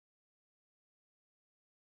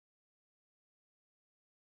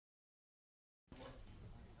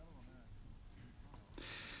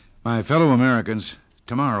My fellow Americans,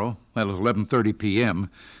 tomorrow, at 11:30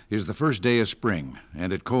 p.m., is the first day of spring,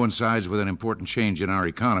 and it coincides with an important change in our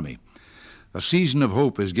economy. A season of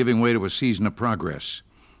hope is giving way to a season of progress.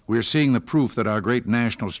 We're seeing the proof that our great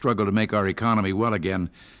national struggle to make our economy well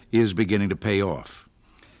again is beginning to pay off.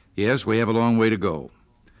 Yes, we have a long way to go,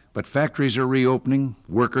 but factories are reopening,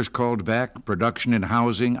 workers called back, production in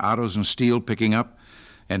housing, autos and steel picking up,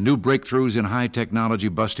 and new breakthroughs in high technology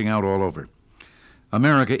busting out all over.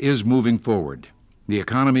 America is moving forward. The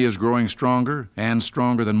economy is growing stronger and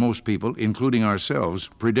stronger than most people, including ourselves,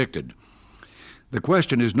 predicted. The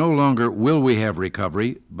question is no longer will we have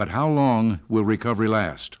recovery, but how long will recovery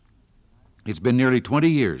last? It's been nearly 20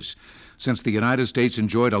 years since the United States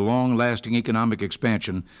enjoyed a long-lasting economic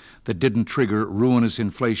expansion that didn't trigger ruinous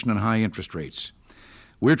inflation and high interest rates.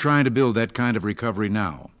 We're trying to build that kind of recovery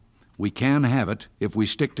now. We can have it if we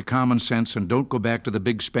stick to common sense and don't go back to the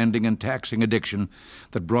big spending and taxing addiction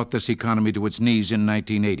that brought this economy to its knees in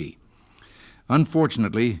 1980.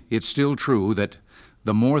 Unfortunately, it's still true that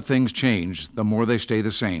the more things change, the more they stay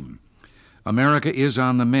the same. America is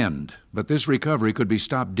on the mend, but this recovery could be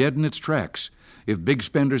stopped dead in its tracks if big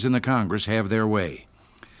spenders in the Congress have their way.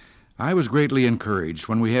 I was greatly encouraged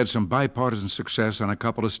when we had some bipartisan success on a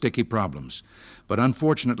couple of sticky problems, but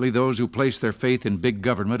unfortunately those who placed their faith in big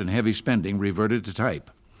government and heavy spending reverted to type.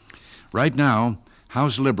 Right now,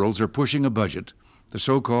 House liberals are pushing a budget, the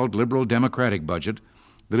so-called liberal Democratic budget,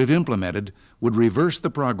 that if implemented would reverse the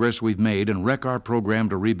progress we've made and wreck our program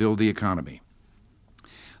to rebuild the economy.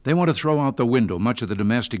 They want to throw out the window much of the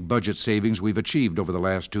domestic budget savings we've achieved over the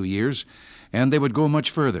last 2 years, and they would go much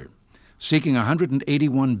further, seeking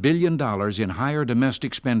 $181 billion in higher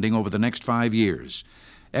domestic spending over the next 5 years,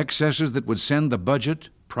 excesses that would send the budget,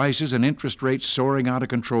 prices, and interest rates soaring out of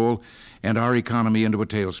control and our economy into a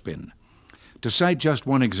tailspin. To cite just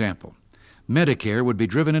one example, Medicare would be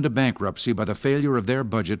driven into bankruptcy by the failure of their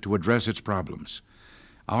budget to address its problems.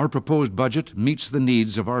 Our proposed budget meets the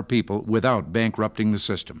needs of our people without bankrupting the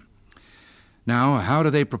system. Now, how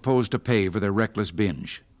do they propose to pay for their reckless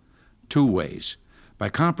binge? 2 ways: by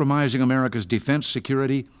compromising America's defense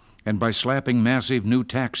security and by slapping massive new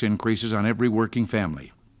tax increases on every working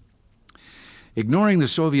family. Ignoring the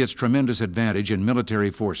Soviets' tremendous advantage in military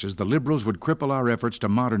forces, the liberals would cripple our efforts to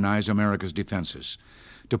modernize America's defenses.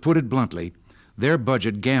 To put it bluntly, their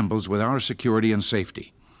budget gambles with our security and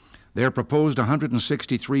safety. Their proposed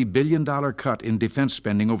 $163 billion cut in defense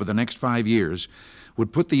spending over the next 5 years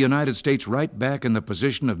would put the United States right back in the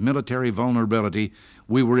position of military vulnerability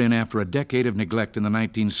we were in after a decade of neglect in the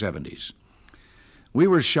 1970s. We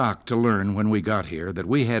were shocked to learn when we got here that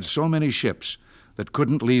we had so many ships that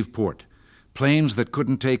couldn't leave port, planes that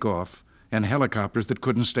couldn't take off, and helicopters that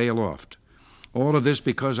couldn't stay aloft. All of this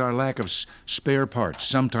because our lack of spare parts,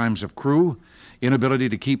 sometimes of crew, inability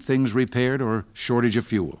to keep things repaired, or shortage of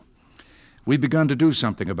fuel. We've begun to do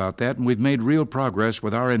something about that, and we've made real progress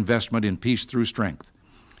with our investment in peace through strength.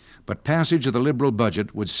 But passage of the liberal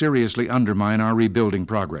budget would seriously undermine our rebuilding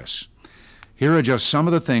progress. Here are just some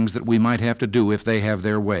of the things that we might have to do if they have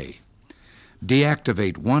their way.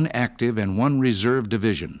 Deactivate 1 active and 1 reserve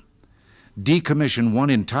division. Decommission 1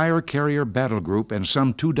 entire carrier battle group and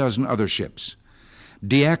some 24 other ships.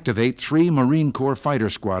 Deactivate 3 Marine Corps fighter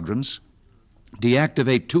squadrons.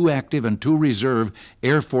 Deactivate 2 active and 2 reserve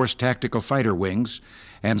Air Force tactical fighter wings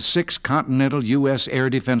and 6 continental U.S. air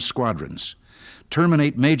defense squadrons.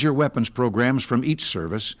 Terminate major weapons programs from each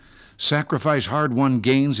service. Sacrifice hard-won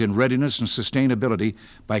gains in readiness and sustainability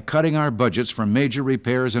by cutting our budgets for major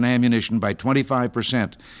repairs and ammunition by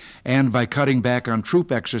 25% and by cutting back on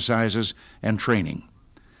troop exercises and training.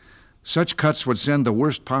 Such cuts would send the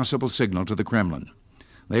worst possible signal to the Kremlin.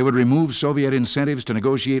 They would remove Soviet incentives to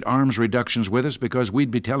negotiate arms reductions with us because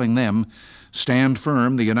we'd be telling them, stand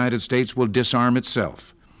firm, the United States will disarm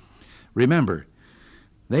itself. Remember,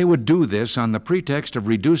 they would do this on the pretext of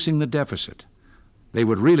reducing the deficit. They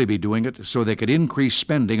would really be doing it so they could increase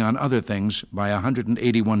spending on other things by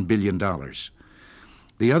 $181 billion.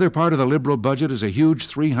 The other part of the liberal budget is a huge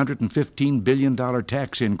 $315 billion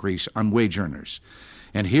tax increase on wage earners.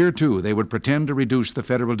 And here, too, they would pretend to reduce the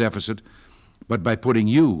federal deficit, but by putting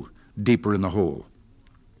you deeper in the hole.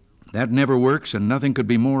 That never works, and nothing could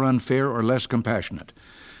be more unfair or less compassionate.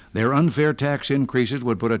 Their unfair tax increases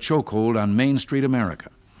would put a chokehold on Main Street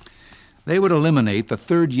America. They would eliminate the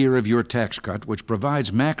 3rd year of your tax cut, which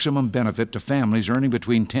provides maximum benefit to families earning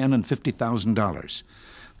between $10,000 and $50,000,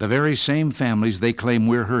 the very same families they claim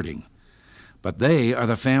we're hurting. But they are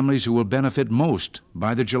the families who will benefit most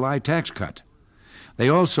by the July tax cut. They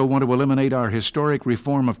also want to eliminate our historic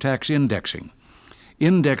reform of tax indexing.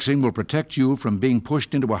 Indexing will protect you from being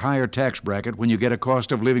pushed into a higher tax bracket when you get a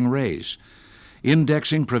cost of living raise.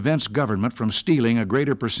 Indexing prevents government from stealing a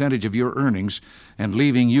greater percentage of your earnings and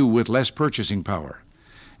leaving you with less purchasing power.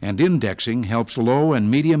 And indexing helps low and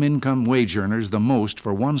medium income wage earners the most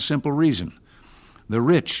for one simple reason. The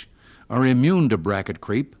rich are immune to bracket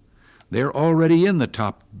creep. They're already in the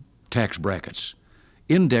top tax brackets.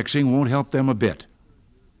 Indexing won't help them a bit.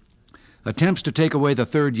 Attempts to take away the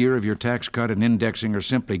third year of your tax cut and indexing are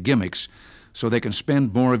simply gimmicks so they can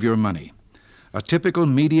spend more of your money. A typical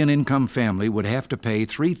median income family would have to pay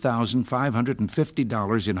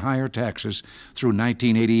 $3,550 in higher taxes through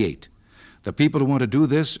 1988. The people who want to do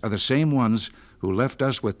this are the same ones who left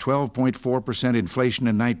us with 12.4% inflation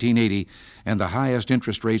in 1980 and the highest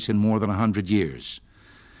interest rates in more than 100 years.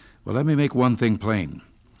 Well, let me make one thing plain.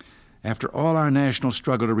 After all our national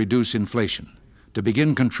struggle to reduce inflation, to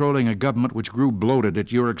begin controlling a government which grew bloated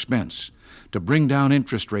at your expense, to bring down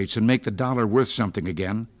interest rates and make the dollar worth something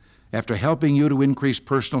again, after helping you to increase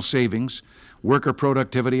personal savings, worker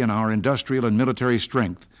productivity, and our industrial and military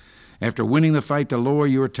strength, after winning the fight to lower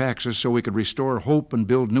your taxes so we could restore hope and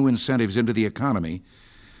build new incentives into the economy,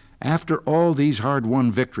 after all these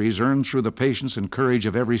hard-won victories earned through the patience and courage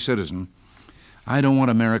of every citizen, I don't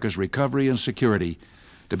want America's recovery and security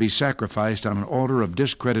to be sacrificed on an altar of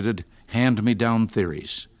discredited, hand-me-down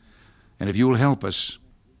theories. And if you'll help us,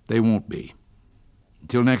 they won't be.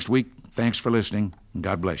 Until next week, thanks for listening, and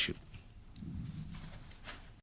God bless you.